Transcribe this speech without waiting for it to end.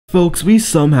Folks, we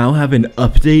somehow have an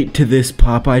update to this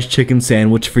Popeyes chicken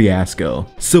sandwich fiasco.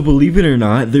 So believe it or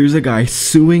not, there's a guy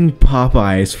suing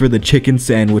Popeyes for the chicken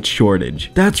sandwich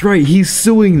shortage. That's right, he's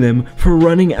suing them for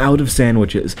running out of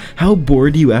sandwiches. How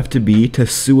bored do you have to be to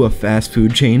sue a fast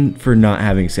food chain for not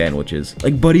having sandwiches?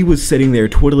 Like, Buddy was sitting there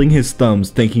twiddling his thumbs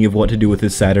thinking of what to do with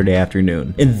his Saturday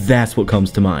afternoon, and that's what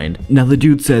comes to mind. Now the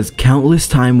dude says countless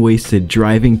time wasted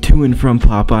driving to and from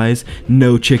Popeyes,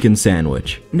 no chicken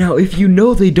sandwich. Now if you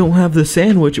know they don't have the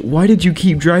sandwich, why did you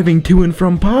keep driving to and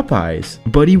from Popeyes?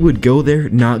 Buddy would go there,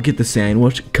 not get the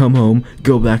sandwich, come home,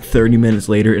 go back 30 minutes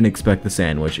later and expect the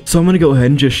sandwich. So I'm gonna go ahead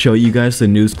and just show you guys the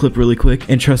news clip really quick,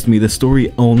 and trust me, the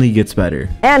story only gets better.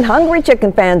 And hungry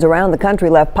chicken fans around the country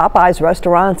left Popeyes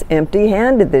restaurants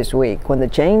empty-handed this week when the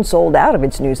chain sold out of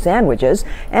its new sandwiches,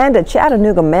 and a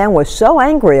Chattanooga man was so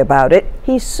angry about it,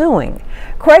 he's suing.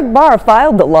 Craig Barr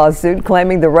filed the lawsuit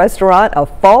claiming the restaurant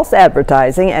of false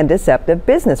advertising and deceptive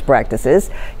business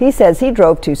practices. He says he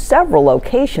drove to several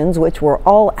locations which were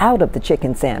all out of the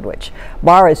chicken sandwich.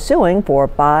 Barr is suing for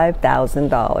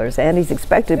 $5,000 and he's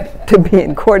expected to be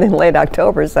in court in late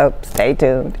October, so stay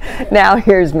tuned. Now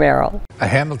here's Merrill. A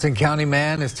Hamilton County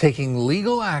man is taking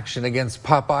legal action against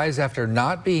Popeyes after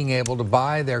not being able to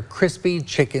buy their crispy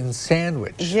chicken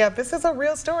sandwich. Yeah, this is a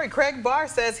real story. Craig Barr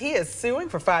says he is suing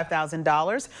for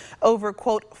 $5,000 over,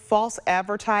 quote, false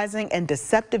advertising and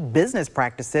deceptive business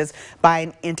practices by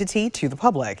an entity to the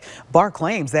public. Barr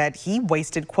claims that he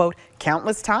wasted, quote,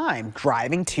 countless time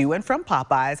driving to and from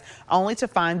Popeyes only to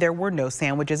find there were no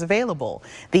sandwiches available.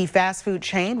 The fast food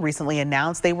chain recently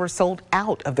announced they were sold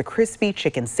out of the crispy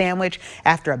chicken sandwich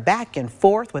after a back and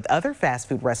forth with other fast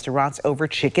food restaurants over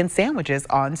chicken sandwiches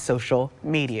on social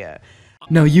media.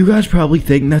 Now you guys probably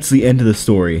think that's the end of the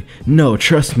story. No,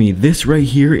 trust me, this right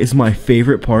here is my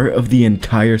favorite part of the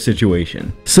entire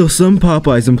situation. So some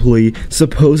Popeyes employee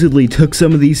supposedly took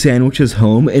some of these sandwiches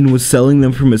home and was selling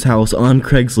them from his house on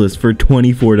Craigslist for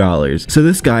 $24. So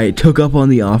this guy took up on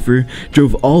the offer,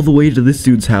 drove all the way to this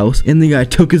dude's house, and the guy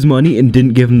took his money and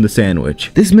didn't give him the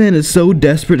sandwich. This man is so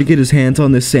desperate to get his hands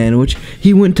on this sandwich,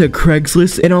 he went to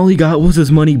Craigslist and all he got was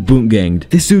his money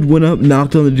boot-ganged. This dude went up,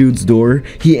 knocked on the dude's door,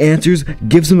 he answers,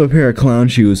 gives him a pair of clown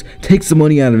shoes, takes the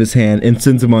money out of his hand, and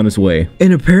sends him on his way.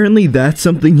 And apparently that's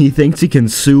something he thinks he can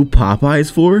sue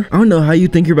Popeyes for? I don't know how you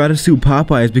think you're about to sue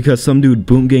Popeyes because some dude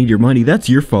boot-ganged your money. That's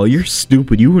your fault. You're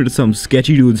stupid. You went to some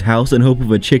sketchy dude's house in hope of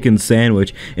a chicken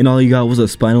sandwich, and all you got was a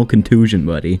spinal contusion,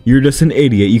 buddy. You're just an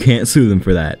idiot. You can't sue them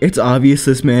for that. It's obvious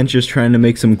this man's just trying to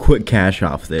make some quick cash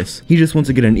off this. He just wants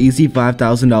to get an easy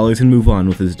 $5,000 and move on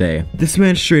with his day. This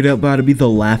man's straight up about to be the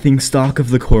laughing stock of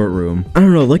the courtroom. I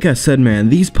don't know, like I said, man,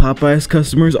 these Popeyes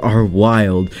customers are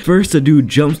wild. First, a dude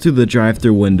jumps through the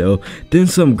drive-thru window, then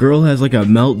some girl has like a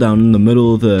meltdown in the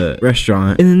middle of the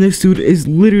restaurant, and then this dude is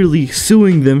literally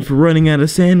suing them for running out of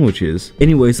sandwiches.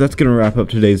 Anyways, that's gonna wrap up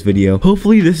today's video.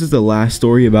 Hopefully this is the last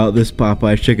story about this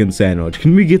Popeyes chicken sandwich.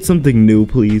 Can we get something new,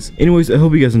 please? Anyways, I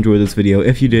hope you guys enjoyed this video.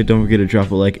 If you did, don't forget to drop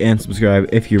a like and subscribe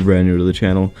if you're brand new to the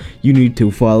channel. You need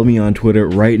to follow me on Twitter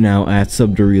right now at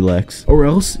 @Relex, or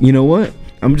else, you know what?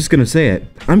 I'm just gonna say it.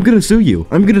 I'm gonna sue you.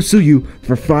 I'm gonna sue you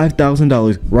for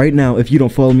 $5,000 right now if you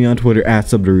don't follow me on Twitter at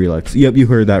 @Relex. Yep, you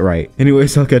heard that right.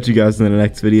 Anyways, I'll catch you guys in the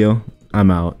next video.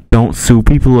 I'm out. Don't sue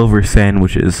people over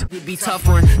sandwiches. Be tough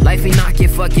one. Life ain't knock your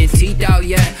fucking teeth out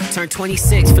yet. Turned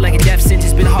 26, feel like a death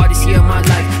sentence. Been the hardest year of my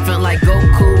life. Feeling like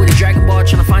Goku with a Dragon Ball,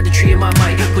 trying to find the tree in my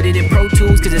mic. Put it in Pro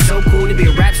Tools, cause it's so cool to be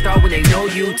a rap star when they know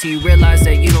you. Till you realize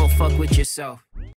that you don't fuck with yourself.